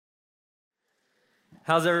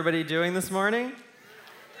How's everybody doing this morning?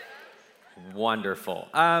 Wonderful.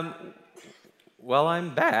 Well,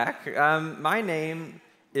 I'm back. My name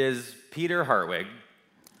is Peter Hartwig,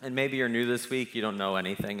 and maybe you're new this week, you don't know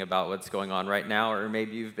anything about what's going on right now, or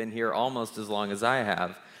maybe you've been here almost as long as I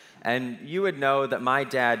have, and you would know that my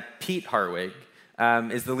dad, Pete Hartwig,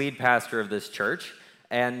 is the lead pastor of this church,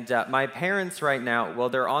 and my parents right now, well,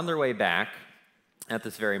 they're on their way back at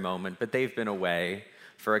this very moment, but they've been away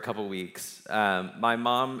for a couple weeks. My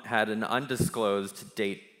mom had an undisclosed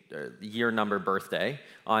date, year number birthday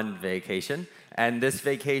on vacation, and this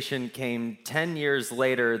vacation came 10 years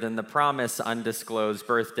later than the promised undisclosed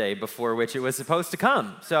birthday before which it was supposed to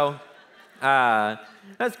come. So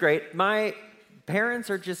that's great. My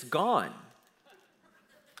parents are just gone.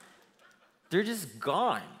 They're just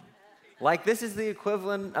gone. Like, this is the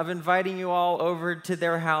equivalent of inviting you all over to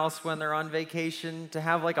their house when they're on vacation to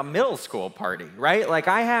have like a middle school party, right? Like,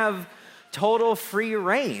 I have total free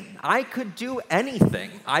reign. I could do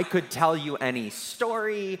anything. I could tell you any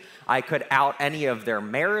story. I could out any of their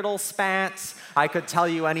marital spats. I could tell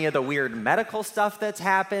you any of the weird medical stuff that's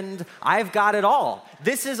happened. I've got it all.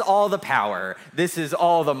 This is all the power. This is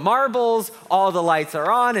all the marbles. All the lights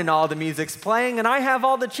are on and all the music's playing, and I have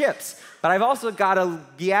all the chips. But I've also got to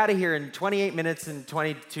be out of here in 28 minutes and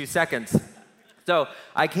 22 seconds. So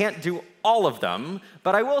I can't do all of them,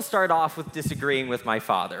 but I will start off with disagreeing with my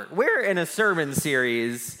father. We're in a sermon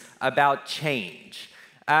series about change.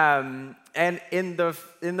 And in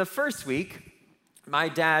the first week, my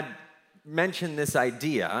dad mentioned this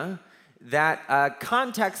idea that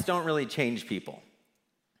contexts don't really change people.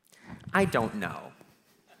 I don't know.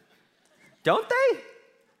 Don't they?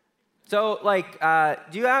 So, like,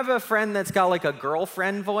 do you have a friend that's got, like, a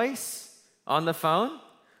girlfriend voice on the phone?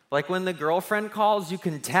 Like, when the girlfriend calls, you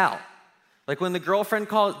can tell. Like, when the girlfriend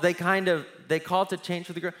calls, they call to change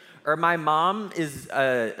for the girl. Or my mom is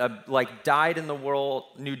like, dyed-in-the-wool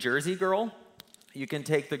New Jersey girl. You can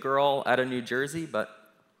take the girl out of New Jersey, but...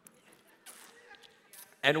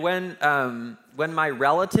 And when my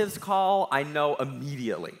relatives call, I know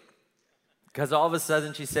immediately. Because all of a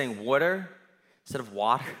sudden, she's saying water instead of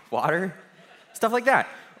water, stuff like that.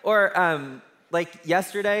 Or like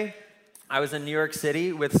yesterday, I was in New York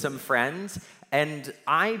City with some friends, and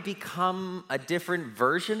I become a different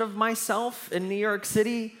version of myself in New York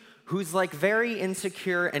City who's like very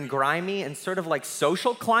insecure and grimy and sort of like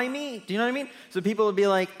social climby. Do you know what I mean? So people would be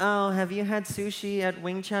like, oh, have you had sushi at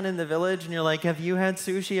Wing Chun in the Village? And you're like, have you had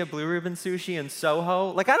sushi at Blue Ribbon Sushi in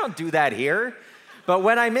Soho? Like, I don't do that here. But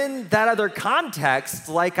when I'm in that other context,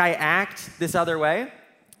 like, I act this other way.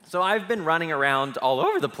 So I've been running around all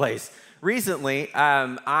over the place. Recently,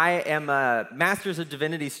 I am a Master's of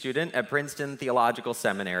Divinity student at Princeton Theological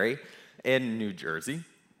Seminary in New Jersey.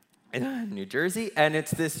 And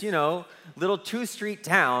it's this, little two-street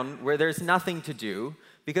town where there's nothing to do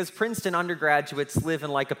because Princeton undergraduates live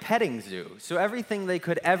in like a petting zoo. So everything they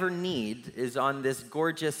could ever need is on this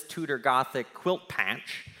gorgeous Tudor Gothic quilt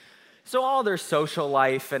patch. So all their social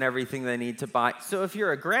life and everything they need to buy. So if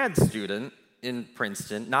you're a grad student in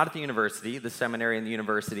Princeton, not at the university, the seminary and the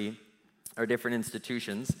university are different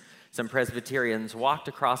institutions, some Presbyterians walked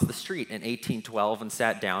across the street in 1812 and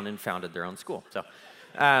sat down and founded their own school. So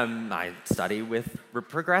I study with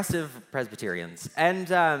progressive Presbyterians.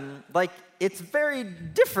 And it's very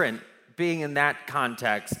different being in that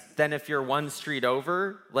context than if you're one street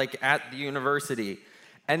over, like at the university.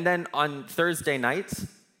 And then on Thursday nights,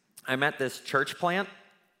 I'm at this church plant,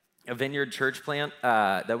 a vineyard church plant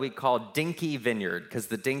that we call Dinky Vineyard, because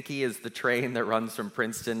the Dinky is the train that runs from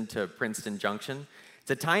Princeton to Princeton Junction.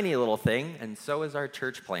 It's a tiny little thing, and so is our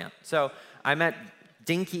church plant. So I'm at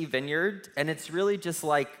Dinky Vineyard, and it's really just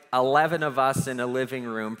like 11 of us in a living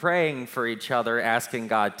room praying for each other, asking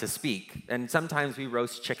God to speak. And sometimes we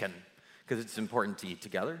roast chicken, because it's important to eat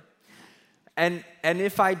together. And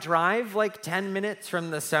if I drive like 10 minutes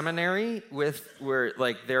from the seminary where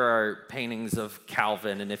like there are paintings of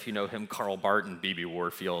Calvin, and if you know him, Karl Barth and B.B.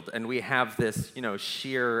 Warfield, and we have this,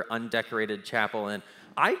 sheer undecorated chapel, and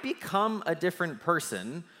I become a different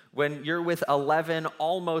person when you're with 11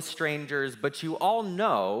 almost strangers, but you all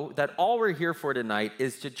know that all we're here for tonight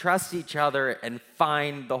is to trust each other and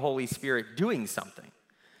find the Holy Spirit doing something.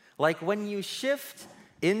 Like, when you shift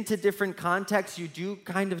into different contexts, you do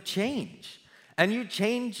kind of change. And you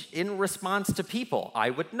change in response to people. I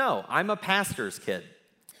would know. I'm a pastor's kid.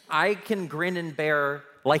 I can grin and bear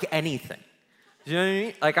like anything. Do you know what I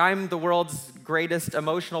mean? Like, I'm the world's greatest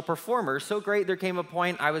emotional performer. So great, there came a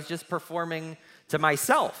point I was just performing to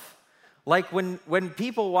myself. Like, when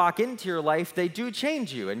people walk into your life, they do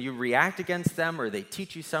change you, and you react against them, or they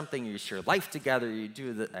teach you something, you share life together, you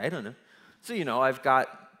do I don't know. So, I've got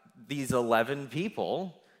these 11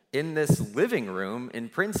 people in this living room in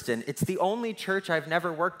Princeton. It's the only church I've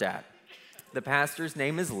never worked at. The pastor's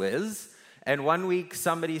name is Liz. And one week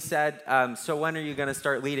somebody said, so when are you going to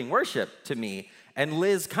start leading worship to me? And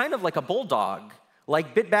Liz, kind of like a bulldog,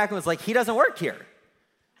 bit back and was like, he doesn't work here.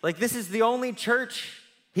 This is the only church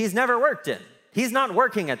he's never worked in. He's not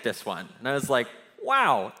working at this one. And I was like,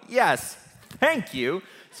 wow, yes, thank you.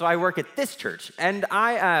 So I work at this church. And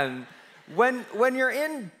when you're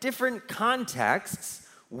in different contexts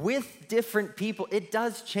with different people, it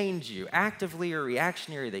does change you, actively or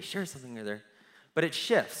reactionary. They share something or there, but it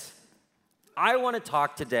shifts. I want to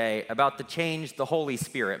talk today about the change the Holy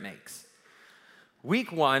Spirit makes.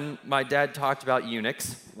 Week 1, my dad talked about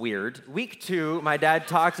eunuchs, weird. Week 2, my dad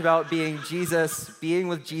talked about being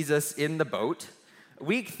with Jesus in the boat.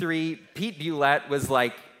 Week 3, Pete Bulette was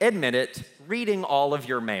like, admit it, reading all of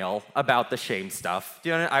your mail about the shame stuff. Do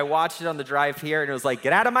you know, I watched it on the drive here, and it was like,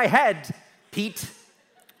 get out of my head, Pete.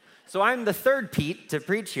 So I'm the third Pete to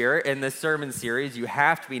preach here in this sermon series. You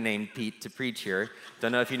have to be named Pete to preach here.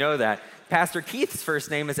 Don't know if you know that. Pastor Keith's first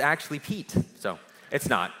name is actually Pete, so it's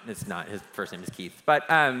not. His first name is Keith. But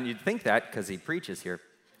you'd think that because he preaches here.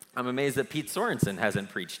 I'm amazed that Pete Sorensen hasn't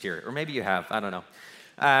preached here, or maybe you have, I don't know.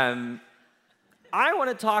 I want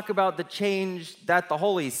to talk about the change that the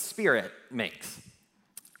Holy Spirit makes.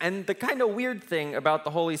 And the kind of weird thing about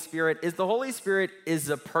the Holy Spirit is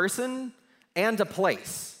a person and a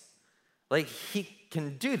place. He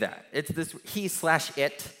can do that. It's this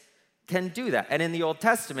he/it can do that. And in the Old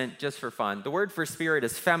Testament, just for fun, the word for spirit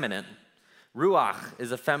is feminine. Ruach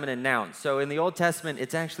is a feminine noun. So in the Old Testament,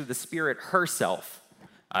 it's actually the Spirit herself.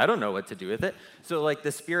 I don't know what to do with it. So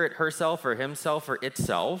the Spirit herself or himself or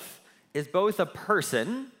itself is both a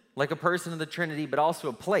person, like a person of the Trinity, but also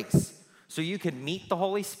a place. So you can meet the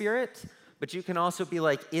Holy Spirit, but you can also be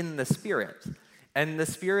in the Spirit. And the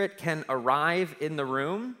Spirit can arrive in the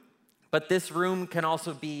room, but this room can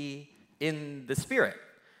also be in the Spirit.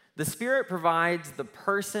 The Spirit provides the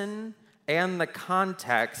person and the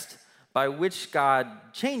context by which God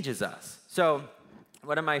changes us. So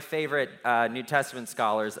one of my favorite New Testament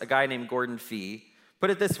scholars, a guy named Gordon Fee, put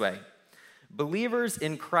it this way: believers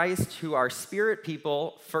in Christ who are spirit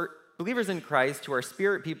people first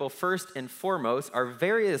and foremost are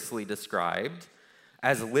variously described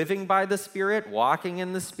as living by the Spirit, walking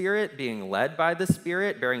in the Spirit, being led by the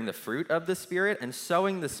Spirit, bearing the fruit of the Spirit, and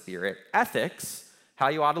sowing the Spirit. Ethics, how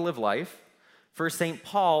you ought to live life, for St.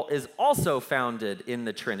 Paul is also founded in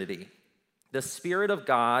the Trinity. The Spirit of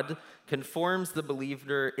God conforms the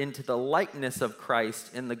believer into the likeness of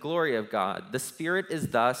Christ in the glory of God. The Spirit is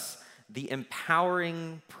thus the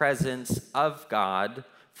empowering presence of God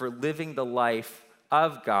for living the life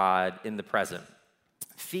of God in the present.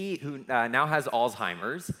 Fee, who now has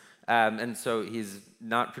Alzheimer's, and so he's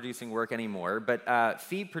not producing work anymore, but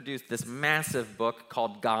Fee produced this massive book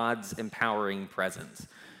called God's Empowering Presence.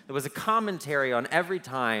 It was a commentary on every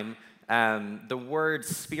time the word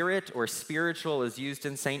spirit or spiritual is used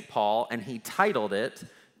in St. Paul, and he titled it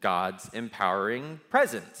God's Empowering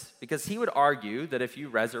Presence, because he would argue that if you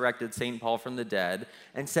resurrected St. Paul from the dead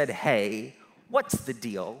and said, hey, what's the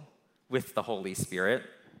deal with the Holy Spirit?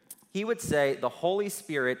 He would say the Holy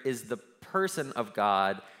Spirit is the person of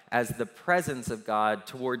God as the presence of God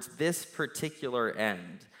towards this particular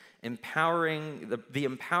end, empowering the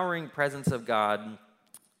empowering presence of God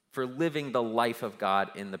for living the life of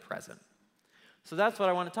God in the present. So that's what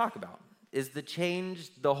I want to talk about, is the change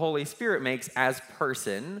the Holy Spirit makes as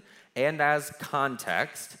person and as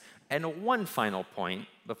context. And one final point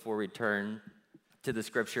before we turn to the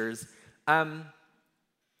scriptures.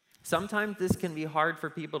 Sometimes this can be hard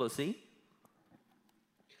for people to see,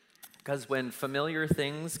 because when familiar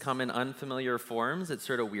things come in unfamiliar forms, it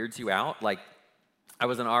sort of weirds you out. I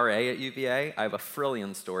was an RA at UVA. I have a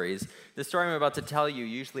trillion stories. The story I'm about to tell you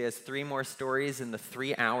usually has 3 more stories in the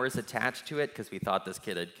 3 hours attached to it, because we thought this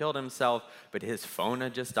kid had killed himself, but his phone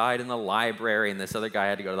had just died in the library, and this other guy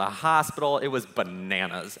had to go to the hospital. It was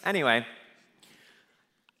bananas. Anyway,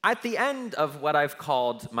 at the end of what I've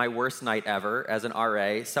called my worst night ever as an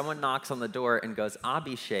RA, someone knocks on the door and goes,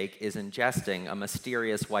 Abhishek is ingesting a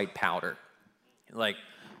mysterious white powder.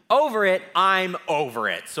 Over it, I'm over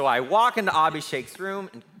it. So I walk into Abhishek's room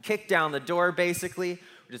and kick down the door, basically,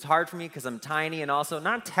 which is hard for me because I'm tiny and also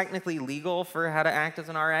not technically legal for how to act as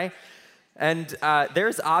an RA. And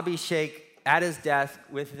there's Abhishek at his desk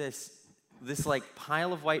with this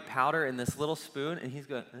pile of white powder and this little spoon, and he's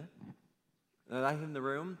going, And I'm in the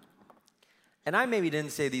room, and I maybe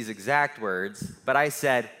didn't say these exact words, but I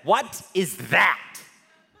said, "What is that?"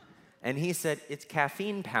 And he said, "It's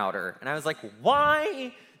caffeine powder." And I was like,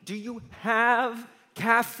 "Why do you have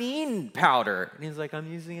caffeine powder? And he's like,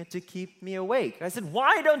 I'm using it to keep me awake. I said,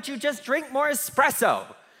 why don't you just drink more espresso?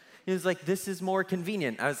 He was like, this is more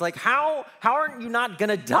convenient. I was like, how aren't you not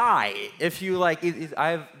gonna die if you like, I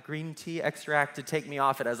have green tea extract to take me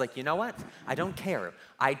off it. I was like, you know what? I don't care.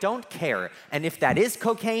 I don't care. And if that is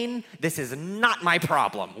cocaine, this is not my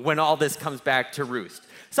problem when all this comes back to roost.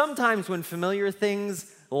 Sometimes when familiar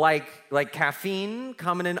things like caffeine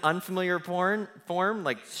come in an unfamiliar form,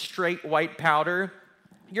 like straight white powder,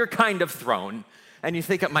 you're kind of thrown. And you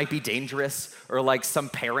think it might be dangerous or like some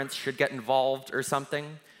parents should get involved or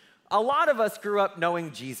something. A lot of us grew up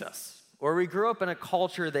knowing Jesus, or we grew up in a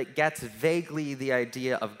culture that gets vaguely the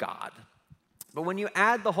idea of God. But when you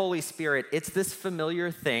add the Holy Spirit, it's this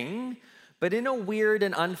familiar thing, but in a weird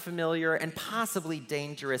and unfamiliar and possibly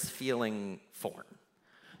dangerous feeling form.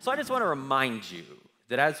 So I just want to remind you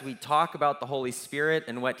that as we talk about the Holy Spirit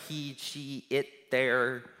and what he, she, it,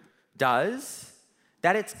 there does,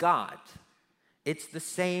 that it's God. It's the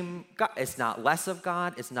same God. It's not less of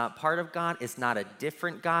God. It's not part of God. It's not a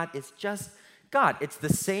different God. It's just God. It's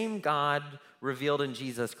the same God revealed in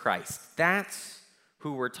Jesus Christ. That's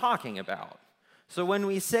who we're talking about. So when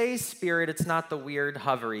we say spirit, it's not the weird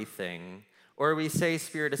hovery thing. Or we say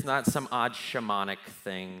spirit, it's not some odd shamanic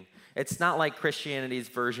thing. It's not like Christianity's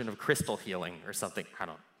version of crystal healing or something. I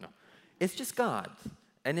don't know. It's just God.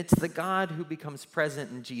 And it's the God who becomes present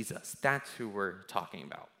in Jesus. That's who we're talking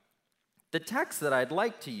about. The text that I'd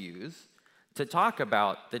like to use to talk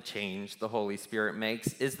about the change the Holy Spirit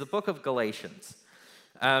makes is the book of Galatians.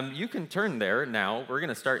 You can turn there now. We're going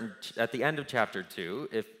to start at the end of chapter 2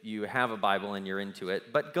 if you have a Bible and you're into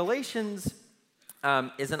it. But Galatians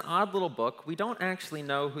is an odd little book. We don't actually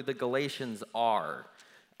know who the Galatians are.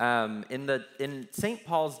 In St.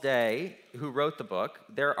 Paul's day, who wrote the book,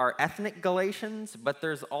 there are ethnic Galatians, but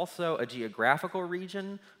there's also a geographical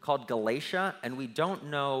region called Galatia, and we don't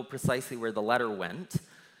know precisely where the letter went.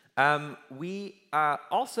 But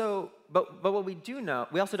what we do know,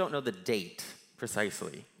 we also don't know the date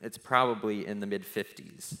precisely. It's probably in the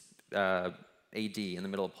mid-50s AD, in the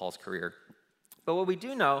middle of Paul's career. But what we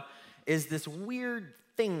do know is this weird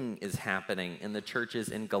thing is happening in the churches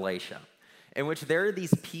in Galatia, in which there are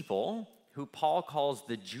these people who Paul calls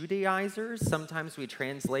the Judaizers. Sometimes we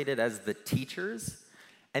translate it as the teachers.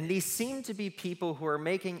 And these seem to be people who are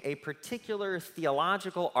making a particular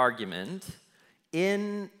theological argument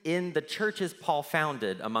in the churches Paul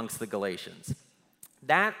founded amongst the Galatians.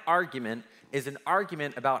 That argument is an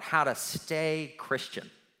argument about how to stay Christian.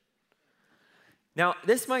 Now,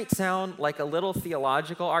 this might sound like a little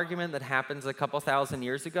theological argument that happens a couple thousand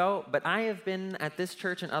years ago, but I have been at this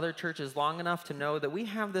church and other churches long enough to know that we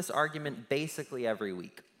have this argument basically every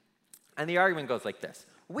week. And the argument goes like this.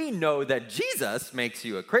 We know that Jesus makes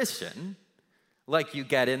you a Christian, like you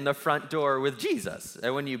get in the front door with Jesus.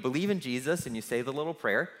 And when you believe in Jesus and you say the little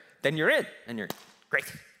prayer, then you're in, and you're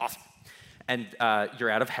great, awesome. And you're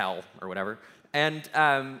out of hell or whatever. And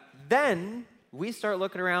then we start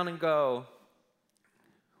looking around and go,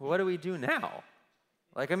 what do we do now?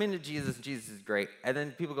 Like, I'm into Jesus, and Jesus is great. And then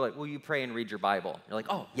people go like, well, you pray and read your Bible. You're like,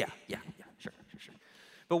 oh, yeah, sure.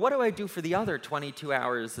 But what do I do for the other 22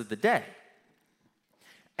 hours of the day?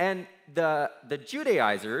 And the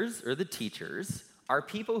Judaizers, or the teachers, are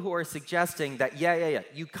people who are suggesting that,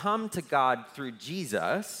 you come to God through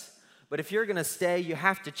Jesus, but if you're going to stay, you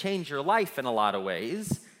have to change your life in a lot of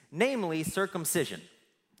ways, namely circumcision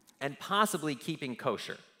and possibly keeping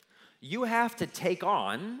kosher. You have to take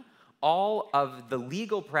on all of the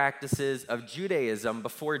legal practices of Judaism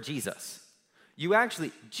before Jesus.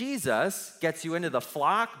 Jesus gets you into the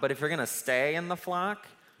flock, but if you're going to stay in the flock,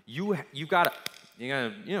 you gotta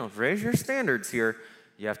raise your standards here.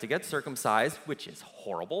 You have to get circumcised, which is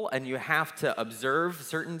horrible, and you have to observe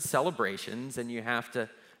certain celebrations, and you have to,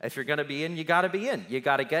 if you're going to be in, you got to be in. You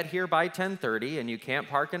got to get here by 10:30, and you can't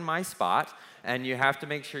park in my spot. And you have to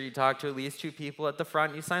make sure you talk to at least 2 people at the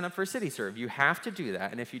front and you sign up for CityServe. You have to do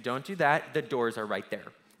that. And if you don't do that, the doors are right there.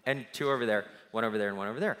 And 2 over there, 1 over there, and 1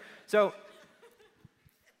 over there. So,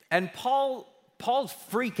 and Paul's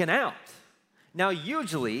freaking out. Now,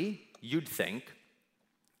 usually, you'd think,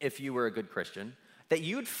 if you were a good Christian, that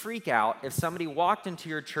you'd freak out if somebody walked into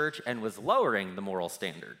your church and was lowering the moral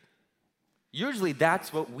standard. Usually,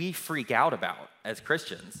 that's what we freak out about as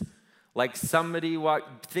Christians. Like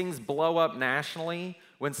things blow up nationally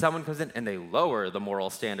when someone comes in and they lower the moral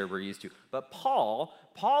standard we're used to. But Paul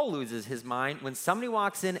loses his mind when somebody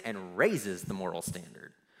walks in and raises the moral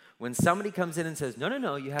standard. When somebody comes in and says,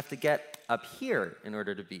 no, you have to get up here in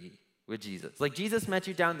order to be with Jesus. Like Jesus met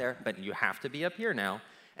you down there, but you have to be up here now.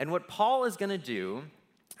 And what Paul is going to do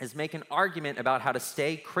is make an argument about how to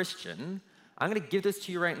stay Christian, I'm going to give this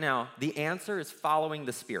to you right now. The answer is following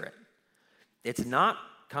the Spirit. It's not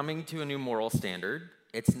coming to a new moral standard.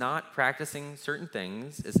 It's not practicing certain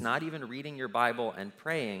things. It's not even reading your Bible and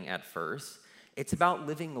praying at first. It's about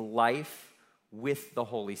living life with the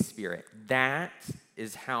Holy Spirit. That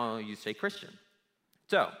is how you stay Christian.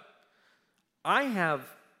 So, I have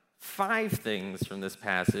 5 things from this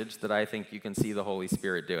passage that I think you can see the Holy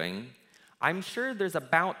Spirit doing. I'm sure there's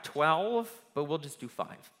about 12, but we'll just do 5.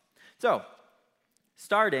 So,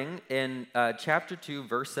 starting in chapter 2,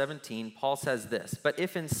 verse 17, Paul says this, "But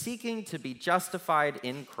if in seeking to be justified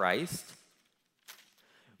in Christ,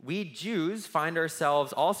 we Jews find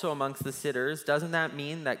ourselves also amongst the sinners, doesn't that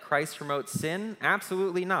mean that Christ promotes sin?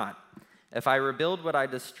 Absolutely not. If I rebuild what I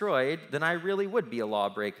destroyed, then I really would be a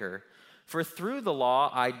lawbreaker. For through the law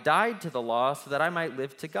I died to the law so that I might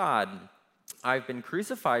live to God. I've been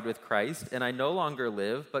crucified with Christ, and I no longer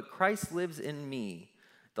live, but Christ lives in me.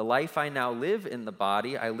 The life I now live in the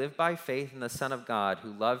body, I live by faith in the Son of God,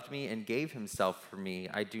 who loved me and gave himself for me.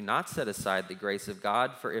 I do not set aside the grace of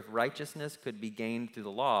God, for if righteousness could be gained through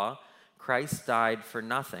the law, Christ died for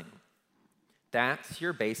nothing." That's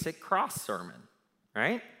your basic cross sermon,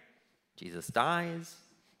 right? Jesus dies,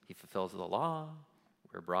 he fulfills the law,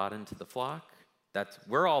 we're brought into the flock.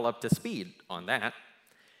 We're all up to speed on that.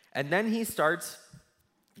 And then he starts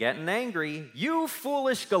getting angry. "You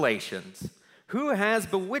foolish Galatians! Who has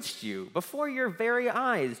bewitched you? Before your very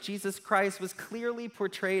eyes, Jesus Christ was clearly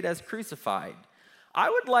portrayed as crucified. I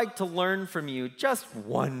would like to learn from you just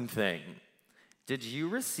one thing. Did you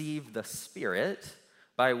receive the Spirit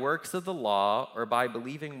by works of the law or by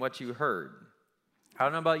believing what you heard?" I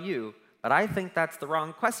don't know about you, but I think that's the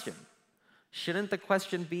wrong question. Shouldn't the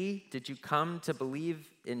question be, did you come to believe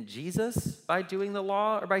in Jesus by doing the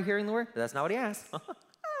law or by hearing the word? But that's not what he asked.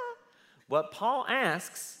 What Paul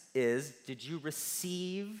asks is, did you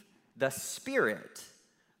receive the Spirit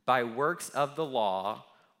by works of the law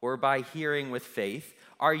or by hearing with faith?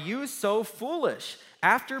 Are you so foolish?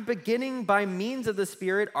 After beginning by means of the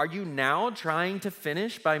Spirit, are you now trying to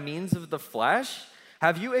finish by means of the flesh?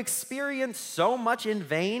 Have you experienced so much in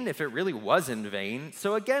vain, if it really was in vain?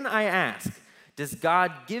 So again, I ask, does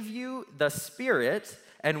God give you the Spirit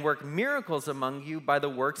and work miracles among you by the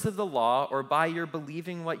works of the law or by your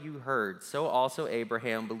believing what you heard? So also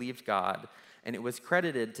Abraham believed God, and it was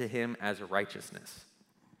credited to him as righteousness.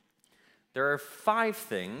 There are 5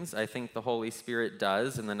 things I think the Holy Spirit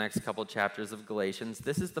does in the next couple chapters of Galatians.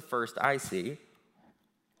 This is the first I see.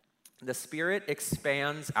 The Spirit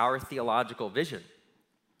expands our theological vision.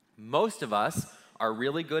 Most of us are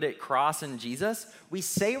really good at crossing Jesus. We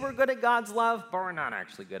say we're good at God's love, but we're not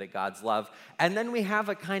actually good at God's love. And then we have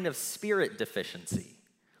a kind of spirit deficiency.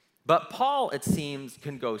 But Paul, it seems,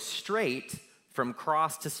 can go straight from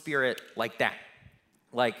cross to spirit like that.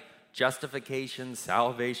 Like justification,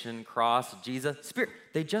 salvation, cross, Jesus, spirit.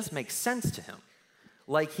 They just make sense to him.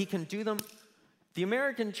 Like he can do them. The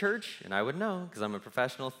American church, and I would know because I'm a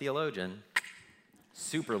professional theologian,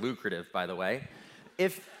 super lucrative, by the way.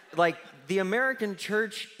 The American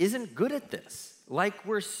church isn't good at this.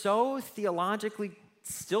 We're so theologically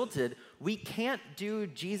stilted, we can't do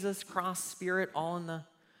Jesus, cross, Spirit all in the...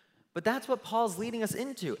 But that's what Paul's leading us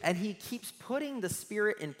into. And he keeps putting the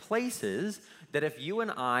Spirit in places that if you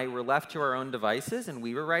and I were left to our own devices and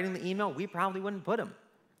we were writing the email, we probably wouldn't put them.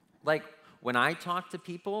 When I talk to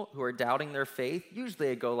people who are doubting their faith, usually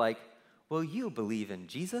I go well, you believe in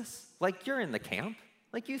Jesus? You're in the camp.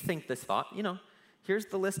 You think this thought, Here's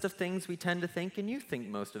the list of things we tend to think, and you think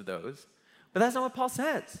most of those. But that's not what Paul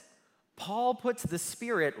says. Paul puts the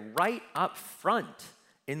Spirit right up front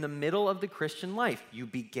in the middle of the Christian life. You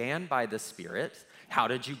began by the Spirit. How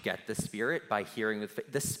did you get the Spirit? By hearing with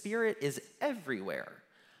faith. The Spirit is everywhere.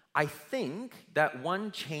 I think that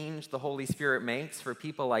one change the Holy Spirit makes for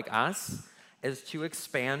people like us is to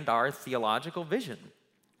expand our theological vision.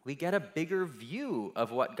 We get a bigger view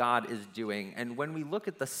of what God is doing. And when we look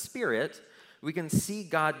at the Spirit, we can see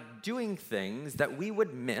God doing things that we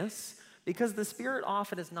would miss because the Spirit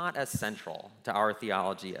often is not as central to our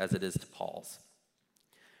theology as it is to Paul's.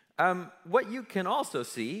 What you can also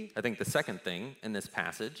see, I think the second thing in this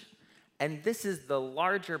passage, and this is the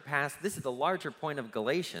larger point of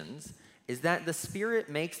Galatians, is that the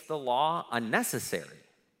Spirit makes the law unnecessary.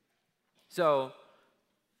 So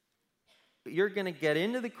you're going to get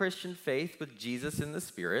into the Christian faith with Jesus in the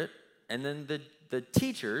Spirit, and then the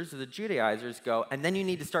teachers, the Judaizers go, and then you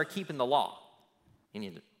need to start keeping the law. You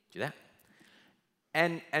need to do that.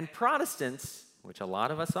 And Protestants, which a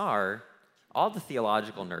lot of us are, all the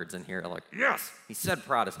theological nerds in here are like, yes, he said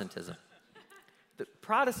Protestantism. The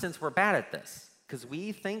Protestants were bad at this because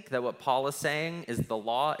we think that what Paul is saying is the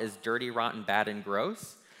law is dirty, rotten, bad, and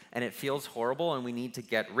gross, and it feels horrible, and we need to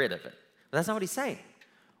get rid of it. But that's not what he's saying.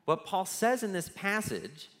 What Paul says in this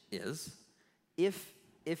passage is,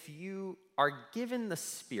 if you are given the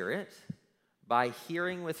Spirit by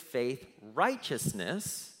hearing with faith,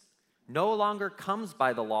 righteousness no longer comes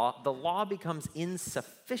by the law becomes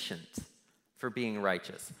insufficient for being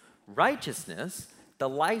righteous. Righteousness, the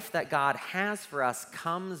life that God has for us,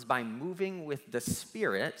 comes by moving with the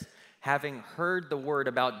Spirit, having heard the word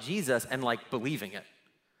about Jesus and believing it.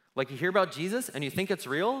 You hear about Jesus and you think it's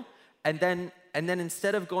real, and then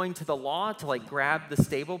instead of going to the law to grab the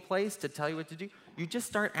stable place to tell you what to do, you just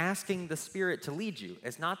start asking the Spirit to lead you.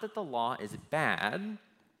 It's not that the law is bad,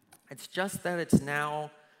 it's just that it's now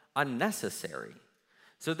unnecessary.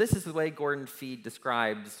 So this is the way Gordon Fee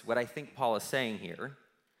describes what I think Paul is saying here.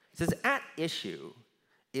 He says, at issue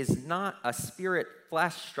is not a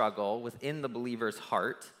spirit-flesh struggle within the believer's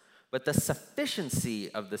heart, but the sufficiency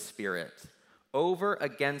of the Spirit over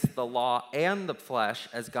against the law and the flesh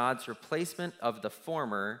as God's replacement of the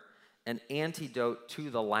former, an antidote to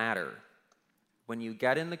the latter. When you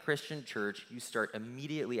get in the Christian church, you start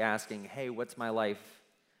immediately asking, hey, what's my life?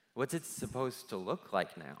 What's it supposed to look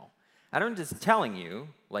like now? And I'm just telling you,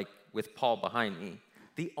 with Paul behind me,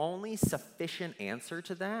 the only sufficient answer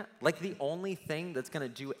to that, the only thing that's going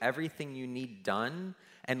to do everything you need done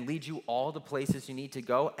and lead you all the places you need to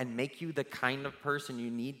go and make you the kind of person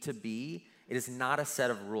you need to be, it is not a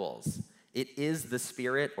set of rules. It is the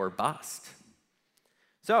Spirit or bust.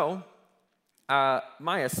 So,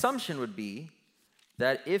 my assumption would be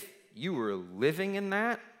that if you were living in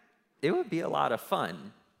that, it would be a lot of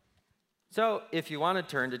fun. So, if you want to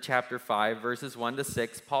turn to chapter 5, verses 1 to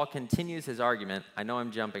 6, Paul continues his argument. I know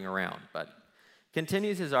I'm jumping around, but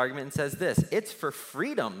continues his argument and says this: it's for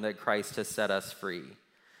freedom that Christ has set us free.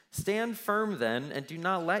 Stand firm then, and do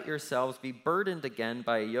not let yourselves be burdened again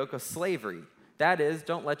by a yoke of slavery. That is,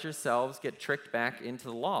 don't let yourselves get tricked back into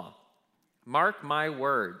the law. Mark my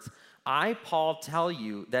words. I, Paul, tell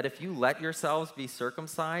you that if you let yourselves be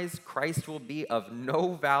circumcised, Christ will be of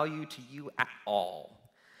no value to you at all.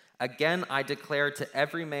 Again, I declare to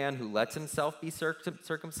every man who lets himself be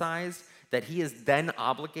circumcised that he is then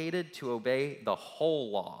obligated to obey the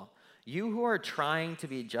whole law. You who are trying to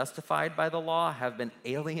be justified by the law have been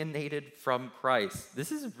alienated from Christ.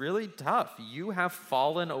 This is really tough. You have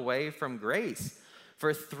fallen away from grace.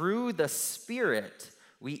 For through the Spirit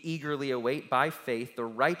we eagerly await by faith the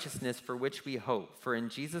righteousness for which we hope. For in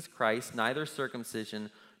Jesus Christ neither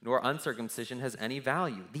circumcision nor uncircumcision has any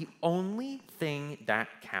value. The only thing that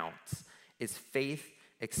counts is faith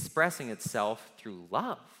expressing itself through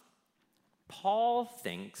love. Paul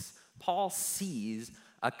sees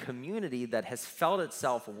a community that has felt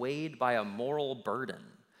itself weighed by a moral burden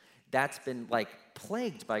that's been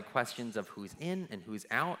plagued by questions of who's in and who's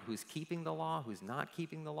out, who's keeping the law, who's not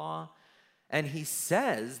keeping the law. And he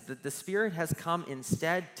says that the Spirit has come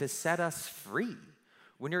instead to set us free.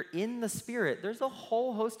 When you're in the Spirit, there's a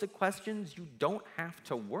whole host of questions you don't have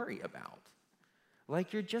to worry about.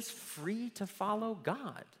 You're just free to follow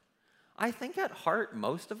God. I think at heart,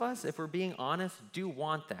 most of us, if we're being honest, do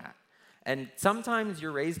want that. And sometimes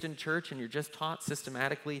you're raised in church and you're just taught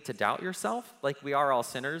systematically to doubt yourself, we are all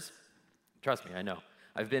sinners. Trust me, I know.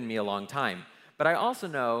 I've been me a long time. But I also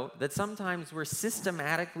know that sometimes we're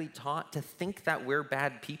systematically taught to think that we're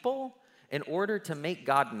bad people in order to make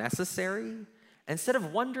God necessary, instead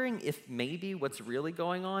of wondering if maybe what's really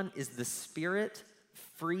going on is the Spirit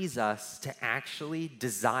frees us to actually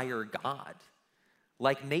desire God.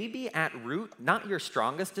 Maybe at root, not your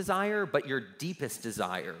strongest desire, but your deepest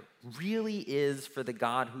desire really is for the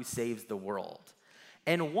God who saves the world.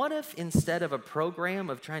 And what if instead of a program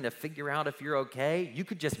of trying to figure out if you're okay, you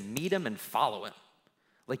could just meet him and follow him?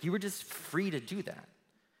 You were just free to do that.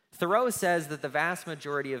 Thoreau says that the vast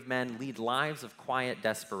majority of men lead lives of quiet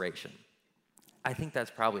desperation. I think that's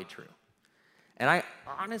probably true. And I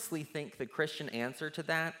honestly think the Christian answer to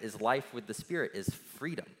that is life with the Spirit, is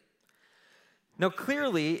freedom. Now,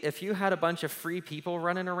 clearly, if you had a bunch of free people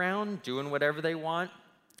running around doing whatever they want,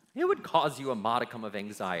 it would cause you a modicum of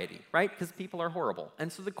anxiety, right? Because people are horrible.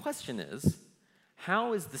 And so the question is,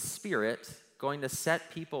 how is the Spirit going to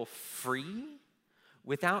set people free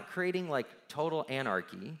without creating total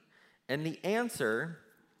anarchy? And the answer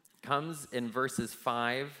comes in verses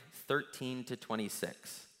 5:13 to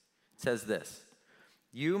 26. It says this: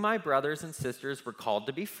 you, my brothers and sisters, were called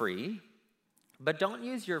to be free, but don't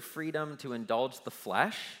use your freedom to indulge the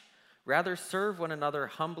flesh. Rather, serve one another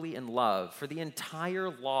humbly in love. For the entire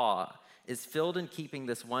law is filled in keeping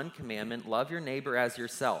this one commandment: love your neighbor as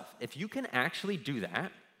yourself. If you can actually do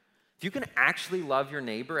that, If you can actually love your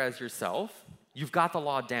neighbor as yourself, you've got the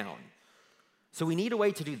law down. So we need a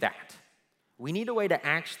way to do that. We need a way to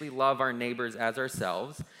actually love our neighbors as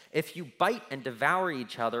ourselves. If you bite and devour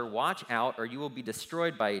each other, watch out, or you will be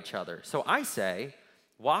destroyed by each other. So I say,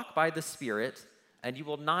 walk by the Spirit, and you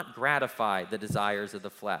will not gratify the desires of the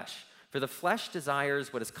flesh. For the flesh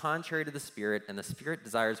desires what is contrary to the Spirit, and the Spirit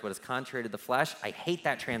desires what is contrary to the flesh. I hate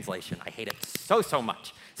that translation. I hate it so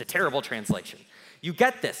much. It's a terrible translation. You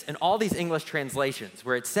get this in all these English translations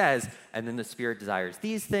where it says, and then the Spirit desires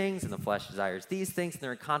these things, and the flesh desires these things, and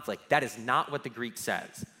they're in conflict. That is not what the Greek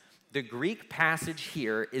says. The Greek passage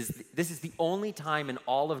here this is the only time in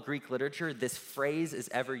all of Greek literature this phrase is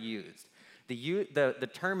ever used. The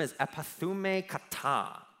term is epithume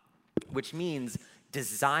kata, which means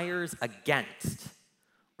desires against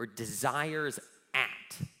or desires at.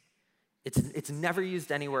 It's never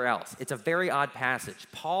used anywhere else. It's a very odd passage.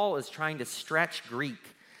 Paul is trying to stretch Greek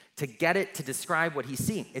to get it to describe what he's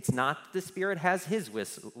seeing. It's not that the Spirit has his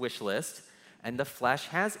wish list and the flesh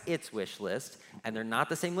has its wish list, and they're not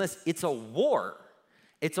the same list. It's a war.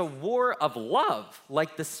 It's a war of love,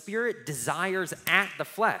 like the Spirit desires at the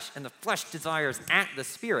flesh and the flesh desires at the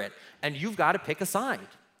Spirit, and you've got to pick a side.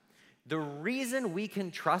 The reason we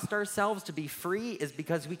can trust ourselves to be free is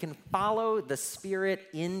because we can follow the Spirit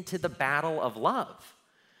into the battle of love.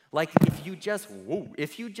 Like if you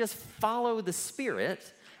just follow the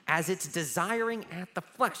Spirit as it's desiring at the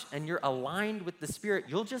flesh and you're aligned with the Spirit,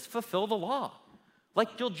 you'll just fulfill the law.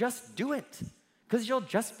 Like you'll just do it because you'll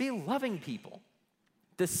just be loving people.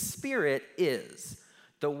 The Spirit is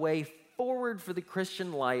the way forward for the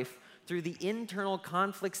Christian life through the internal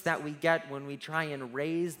conflicts that we get when we try and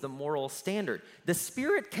raise the moral standard. The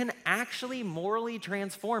Spirit can actually morally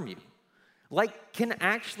transform you, can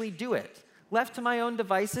actually do it. Left to my own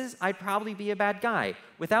devices, I'd probably be a bad guy.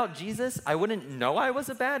 Without Jesus, I wouldn't know I was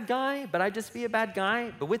a bad guy, but I'd just be a bad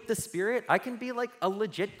guy. But with the Spirit, I can be like a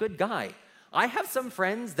legit good guy. I have some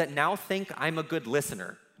friends that now think I'm a good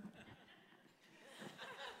listener.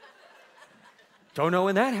 Don't know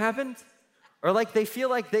when that happened. Or they feel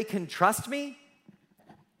like they can trust me.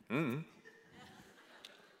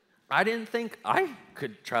 I didn't think I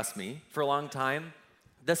could trust me for a long time.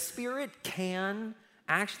 The Spirit can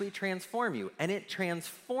actually transform you, and it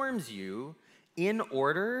transforms you in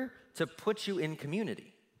order to put you in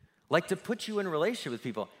community, to put you in relationship with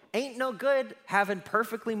people. Ain't no good having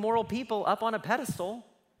perfectly moral people up on a pedestal.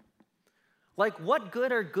 What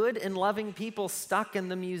good are good and loving people stuck in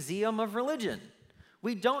the museum of religion?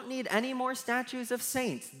 We don't need any more statues of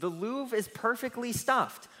saints. The Louvre is perfectly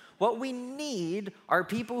stuffed. What we need are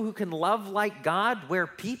people who can love like God where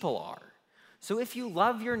people are. So if you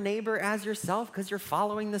love your neighbor as yourself because you're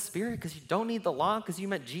following the Spirit, because you don't need the law, because you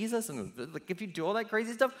met Jesus, and if you do all that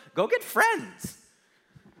crazy stuff, go get friends.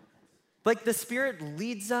 The Spirit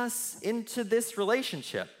leads us into this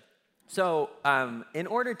relationship. So in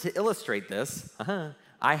order to illustrate this,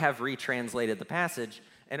 I have retranslated the passage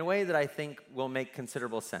in a way that I think will make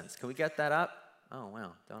considerable sense. Can we get that up? Oh,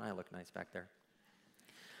 wow. Don't I look nice back there?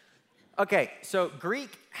 Okay, so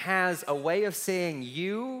Greek has a way of saying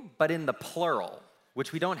you, but in the plural,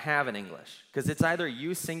 which we don't have in English, because it's either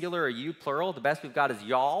you singular or you plural. The best we've got is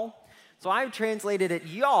y'all. So I've translated it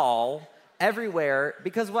y'all everywhere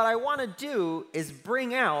because what I want to do is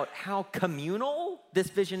bring out how communal this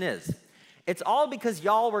vision is. It's all because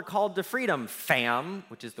y'all were called to freedom, fam,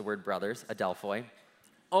 which is the word brothers, adelphoi.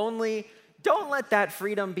 Only don't let that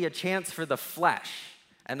freedom be a chance for the flesh.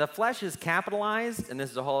 And the flesh is capitalized, and this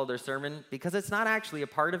is a whole other sermon, because it's not actually a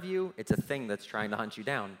part of you, it's a thing that's trying to hunt you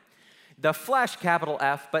down. The flesh, capital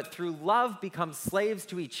F, but through love becomes slaves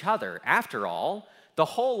to each other. After all, the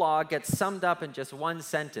whole law gets summed up in just one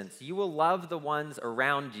sentence. You will love the ones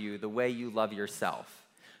around you the way you love yourself.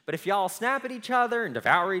 But if y'all snap at each other and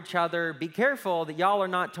devour each other, be careful that y'all are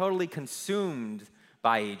not totally consumed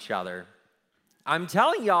by each other. I'm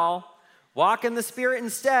telling y'all, walk in the Spirit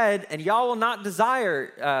instead, and y'all will not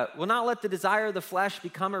let the desire of the flesh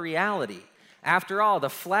become a reality. After all, the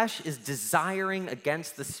flesh is desiring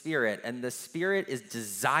against the Spirit, and the Spirit is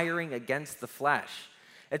desiring against the flesh.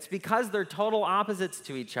 It's because they're total opposites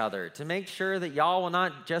to each other, to make sure that y'all will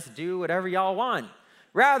not just do whatever y'all want.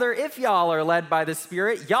 Rather, if y'all are led by the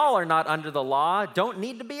Spirit, y'all are not under the law, don't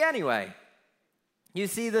need to be anyway. You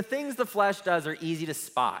see, the things the flesh does are easy to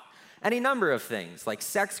spot. Any number of things, like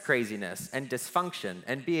sex craziness and dysfunction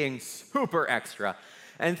and being super extra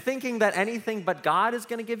and thinking that anything but God is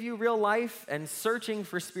going to give you real life and searching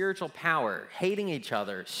for spiritual power, hating each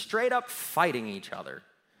other, straight up fighting each other.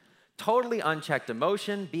 totally unchecked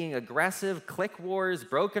emotion, being aggressive, clique wars,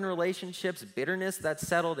 broken relationships, bitterness that's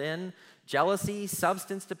settled in, jealousy,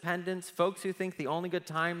 substance dependence, folks who think the only good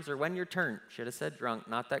times are when your turn. Should have said drunk,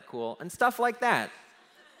 not that cool, and stuff like that.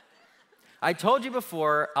 I told you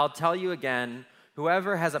before, I'll tell you again,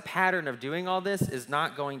 whoever has a pattern of doing all this is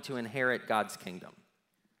not going to inherit God's kingdom.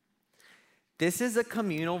 This is a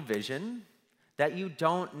communal vision that you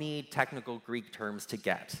don't need technical Greek terms to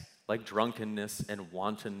get, like drunkenness and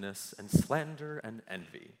wantonness and slander and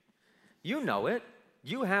envy. You know it.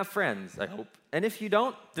 You have friends, I hope. And if you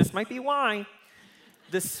don't, this might be why.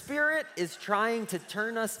 The Spirit is trying to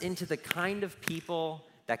turn us into the kind of people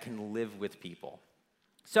that can live with people.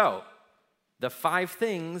 So, the 5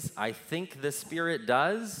 things I think the Spirit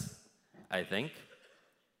does, can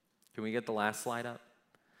we get the last slide up?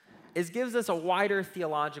 Is gives us a wider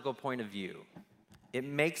theological point of view. It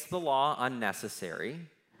makes the law unnecessary.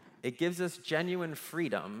 It gives us genuine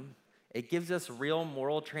freedom. It gives us real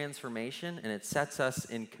moral transformation, and it sets us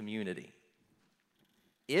in community.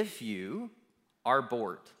 If you are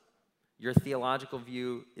bored, your theological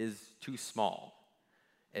view is too small.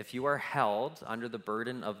 If you are held under the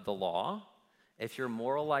burden of the law, if your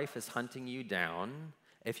moral life is hunting you down,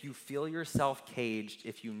 if you feel yourself caged,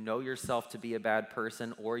 if you know yourself to be a bad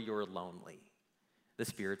person, or you're lonely, the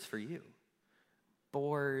Spirit's for you.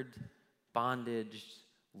 Bored, bondage,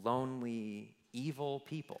 lonely, evil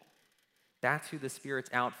people. That's who the Spirit's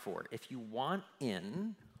out for. If you want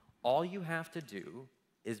in, all you have to do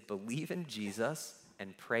is believe in Jesus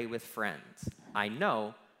and pray with friends. I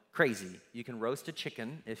know, crazy. You can roast a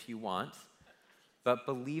chicken if you want, but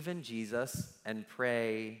believe in Jesus and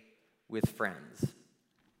pray with friends.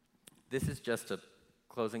 This is just a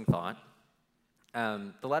closing thought.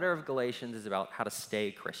 The letter of Galatians is about how to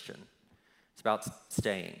stay Christian. It's about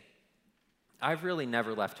staying. I've really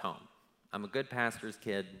never left home. I'm a good pastor's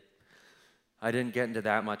kid. I didn't get into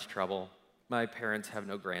that much trouble. My parents have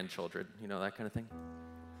no grandchildren, that kind of thing.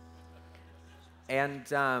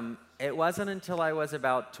 And it wasn't until I was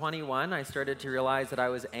about 21 I started to realize that I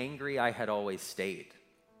was angry I had always stayed.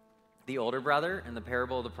 The older brother in the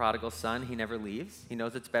parable of the prodigal son, he never leaves. He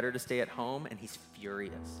knows it's better to stay at home, and he's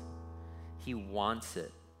furious. He wants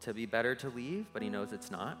it to be better to leave, but he knows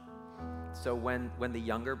it's not. So when the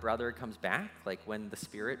younger brother comes back, like when the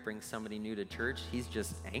Spirit brings somebody new to church, he's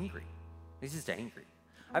just angry. He's just angry.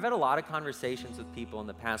 I've had a lot of conversations with people in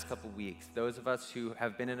the past couple weeks, those of us who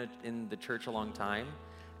have been in the church a long time,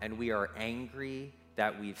 and we are angry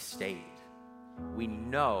that we've stayed. We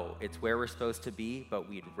know it's where we're supposed to be, but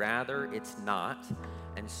we'd rather it's not.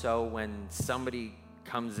 And so when somebody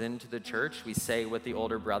comes into the church, we say what the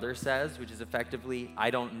older brother says, which is effectively, I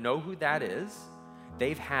don't know who that is.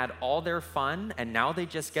 They've had all their fun, and now they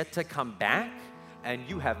just get to come back, and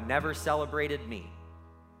you have never celebrated me.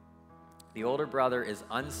 The older brother is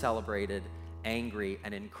uncelebrated, angry,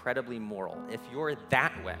 and incredibly moral. If you're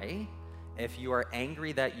that way, if you are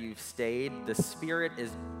angry that you've stayed, the Spirit is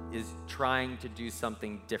trying to do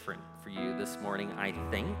something different for you this morning, I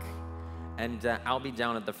think. And I'll be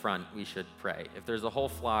down at the front. We should pray. If there's a whole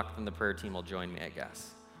flock, then the prayer team will join me, I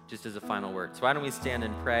guess, just as a final word. So why don't we stand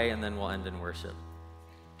and pray, and then we'll end in worship.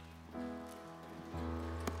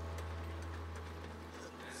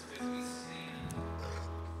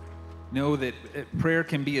 Know that prayer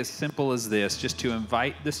can be as simple as this, just to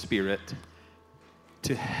invite the Spirit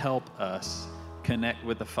to help us connect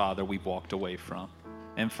with the Father we've walked away from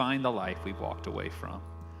and find the life we've walked away from.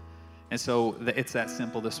 And so it's that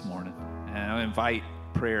simple this morning. And I invite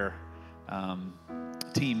prayer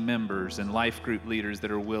team members and life group leaders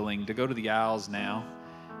that are willing to go to the aisles now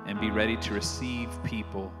and be ready to receive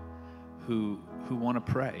people who want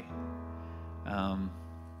to pray. And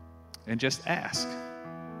just ask,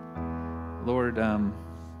 Lord,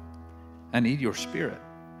 I need your Spirit.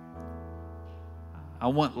 I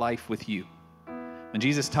want life with you. When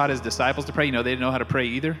Jesus taught his disciples to pray, they didn't know how to pray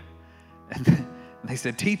either. And they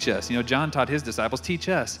said, teach us. John taught his disciples, teach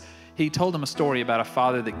us. He told them a story about a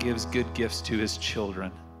father that gives good gifts to his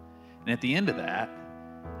children. And at the end of that,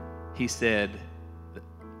 he said,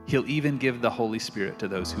 he'll even give the Holy Spirit to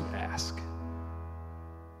those who ask.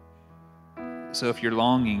 So if you're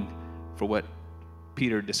longing for what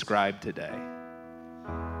Peter described today,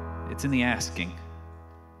 it's in the asking.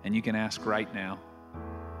 And you can ask right now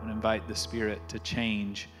and invite the Spirit to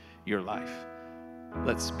change your life.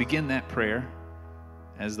 Let's begin that prayer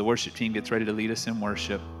as the worship team gets ready to lead us in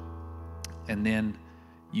worship. And then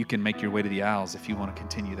you can make your way to the aisles if you want to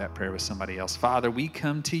continue that prayer with somebody else. Father, we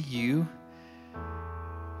come to you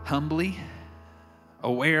humbly,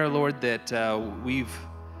 aware, Lord, that we've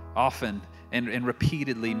often and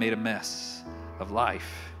repeatedly made a mess of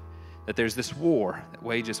life. that there's this war that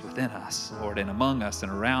wages within us, Lord, and among us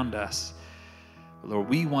and around us. But Lord,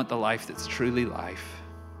 we want the life that's truly life.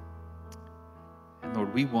 And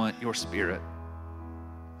Lord, we want your Spirit.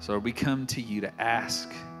 So Lord, we come to you to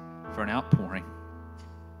ask for an outpouring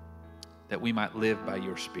that we might live by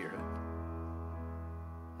your Spirit.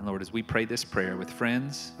 And Lord, as we pray this prayer with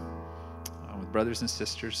friends, with brothers and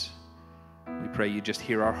sisters, we pray you just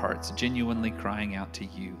hear our hearts genuinely crying out to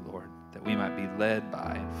you, Lord, that we might be led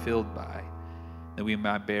by and filled by, that we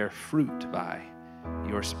might bear fruit by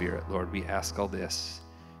your Spirit. Lord, we ask all this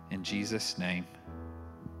in Jesus' name.